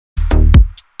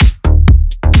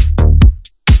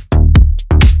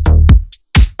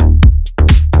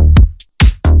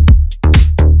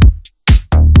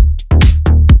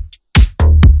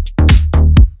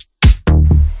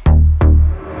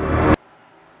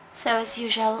So as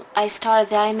usual, I start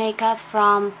the eye makeup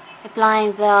from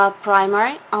applying the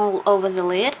primer all over the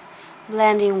lid,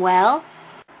 blending well,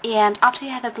 and after you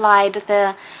have applied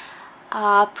the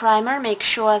primer, make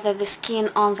sure that the skin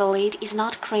on the lid is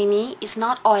not creamy, is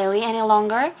not oily any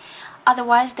longer,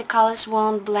 otherwise the colors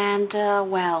won't blend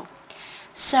well.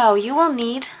 So you will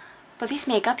need, for this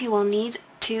makeup, you will need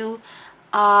two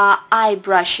eye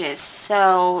brushes.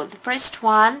 So the first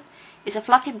one is a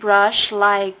fluffy brush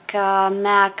like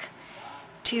MAC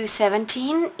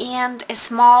 217 and a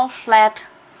small flat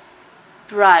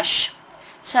brush.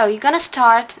 So you're gonna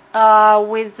start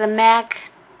with the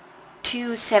MAC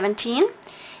 217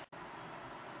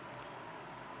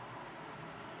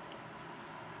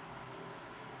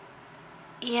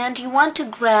 and you want to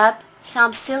grab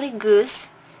some silly goose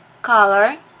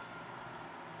color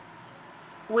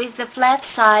with the flat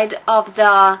side of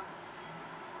the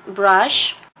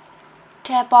brush.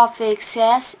 Tap off the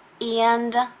excess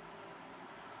and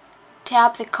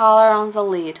tap the color on the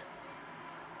lid.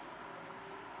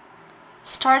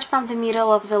 Start from the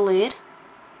middle of the lid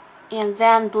and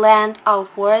then blend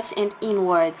outwards and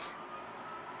inwards.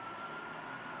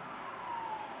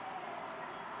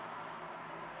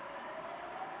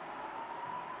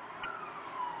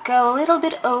 Go a little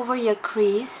bit over your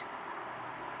crease,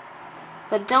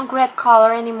 but don't grab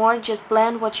color anymore, just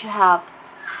blend what you have.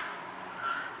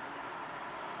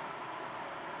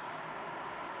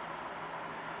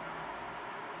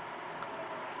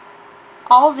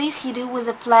 All this you do with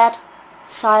the flat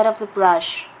side of the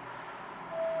brush.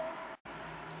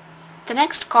 The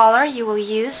next color you will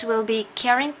use will be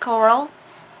Caring Coral,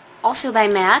 also by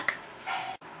MAC.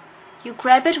 You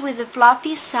grab it with the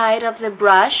fluffy side of the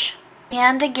brush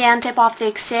and again tap off the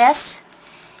excess,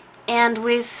 and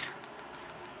with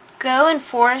go and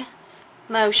forth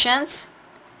motions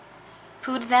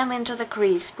put them into the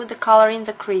crease, put the color in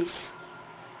the crease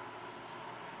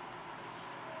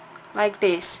like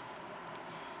this.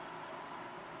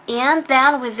 And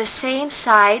then with the same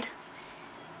side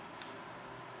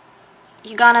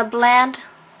you're gonna blend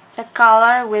the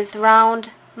color with round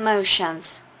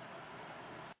motions.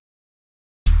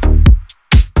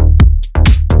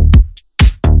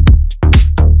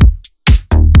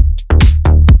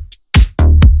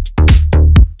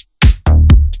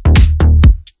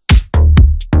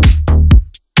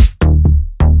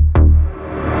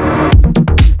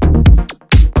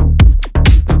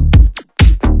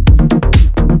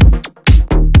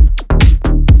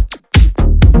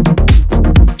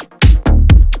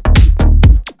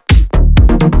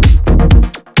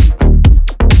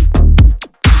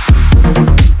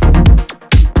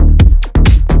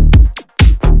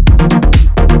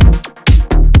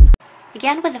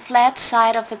 Again with the flat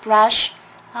side of the brush,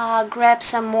 grab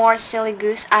some more Silly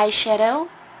Goose eyeshadow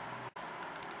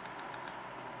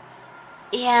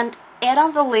and add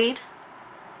on the lid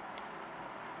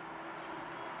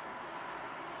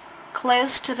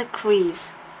close to the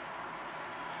crease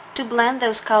to blend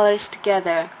those colors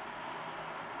together.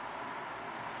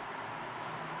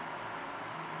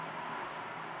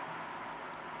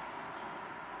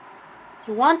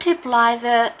 You want to apply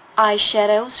the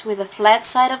eyeshadows with the flat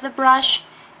side of the brush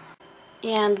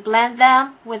and blend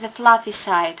them with the fluffy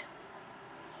side.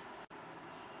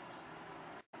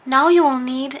 Now you will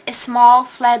need a small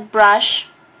flat brush.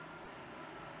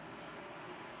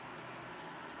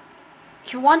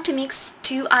 You want to mix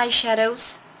two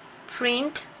eyeshadows,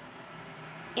 Print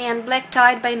and Black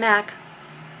Tide by MAC,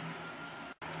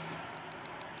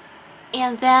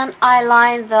 and then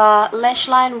eyeline the lash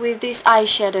line with these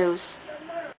eyeshadows.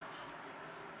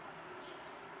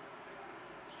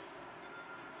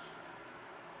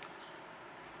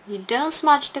 You don't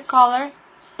smudge the color,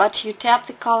 but you tap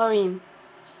the color in.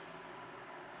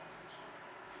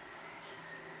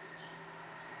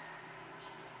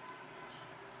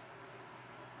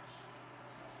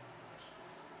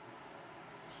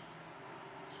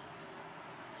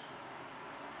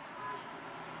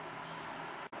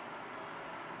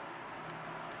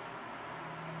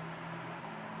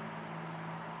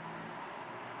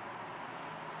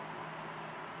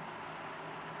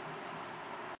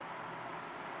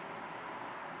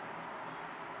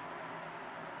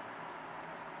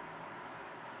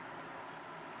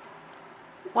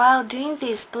 While doing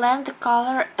this, blend the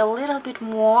color a little bit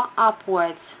more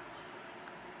upwards.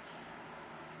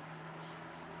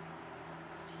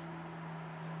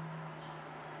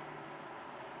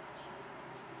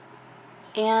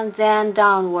 And then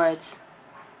downwards.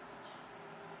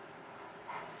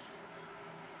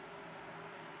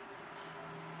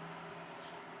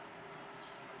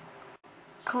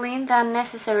 Clean the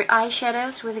unnecessary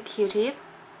eyeshadows with a Q-tip.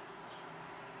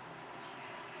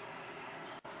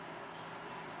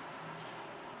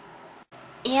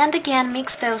 And again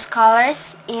mix those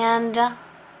colors and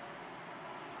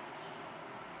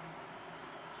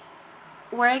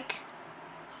work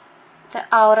the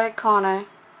outer corner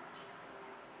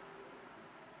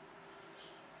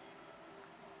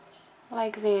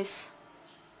like this.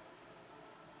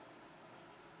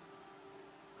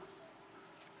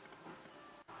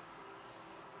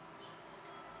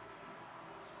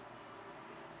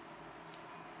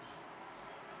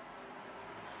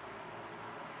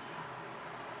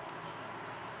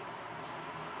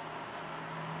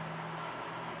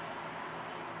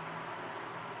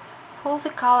 Pull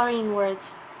the color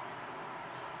inwards.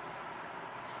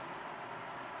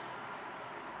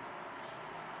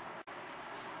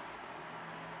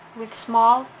 With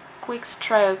small, quick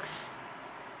strokes.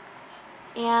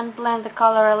 And blend the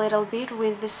color a little bit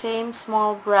with the same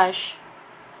small brush.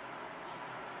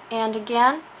 And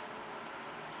again,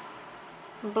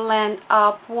 blend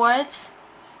upwards.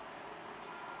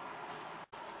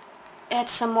 Add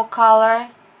some more color.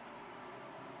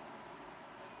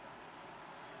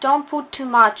 Don't put too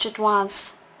much at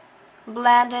once.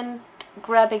 Blend and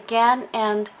grab again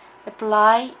and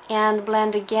apply and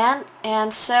blend again,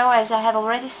 and so, as I have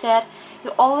already said,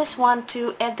 you always want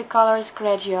to add the colors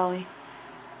gradually.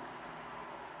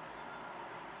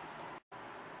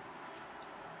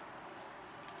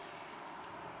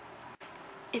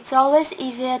 It's always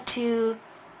easier to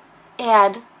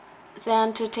add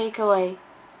than to take away.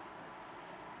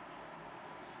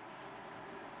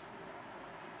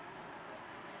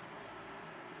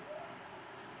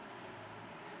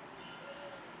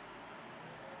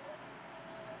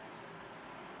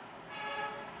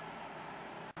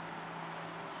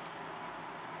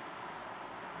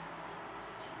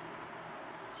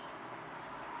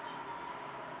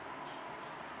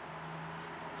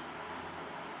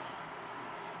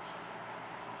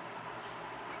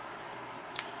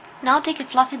 Now take a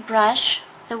fluffy brush,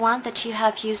 the one that you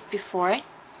have used before,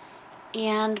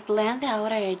 and blend the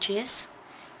outer edges.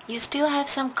 You still have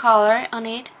some color on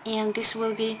it, and this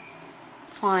will be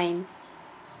fine.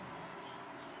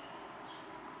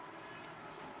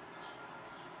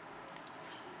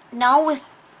 Now with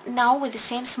the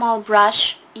same small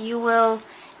brush, you will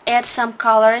add some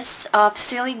colors of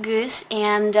Silly Goose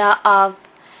and of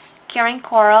Caring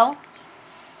Coral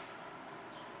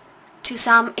to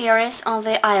some areas on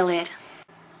the eyelid.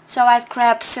 So I've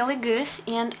grabbed Silly Goose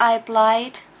and I apply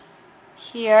it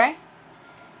here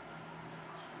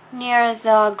near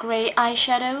the gray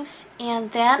eyeshadows,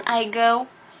 and then I go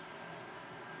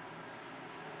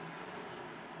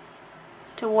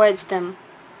towards them.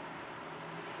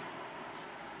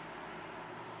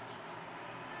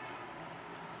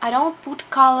 I don't put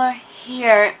color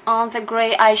here on the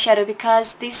gray eyeshadow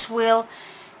because this will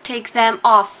take them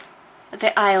off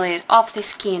the eyelid, off the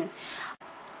skin.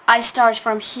 I start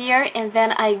from here and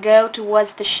then I go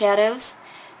towards the shadows,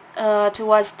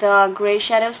 towards the gray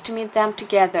shadows to meet them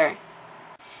together.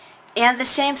 And the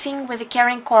same thing with the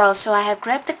Caring Coral. So I have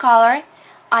grabbed the color,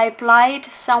 I apply it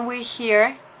somewhere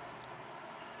here,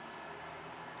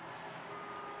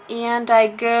 and I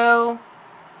go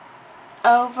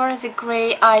over the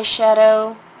gray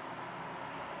eyeshadow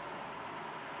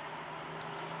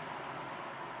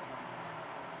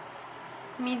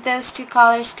meet those two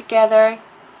colors together,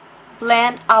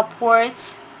 blend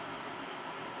upwards,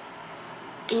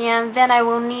 and then I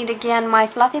will need again my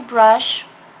fluffy brush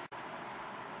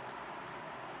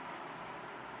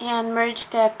and merge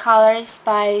the colors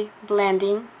by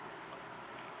blending.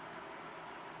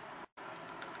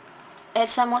 Add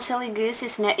some more Silly Goose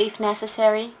if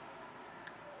necessary.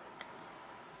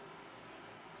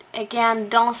 Again,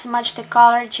 don't smudge the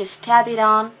color, just tap it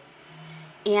on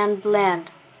and blend.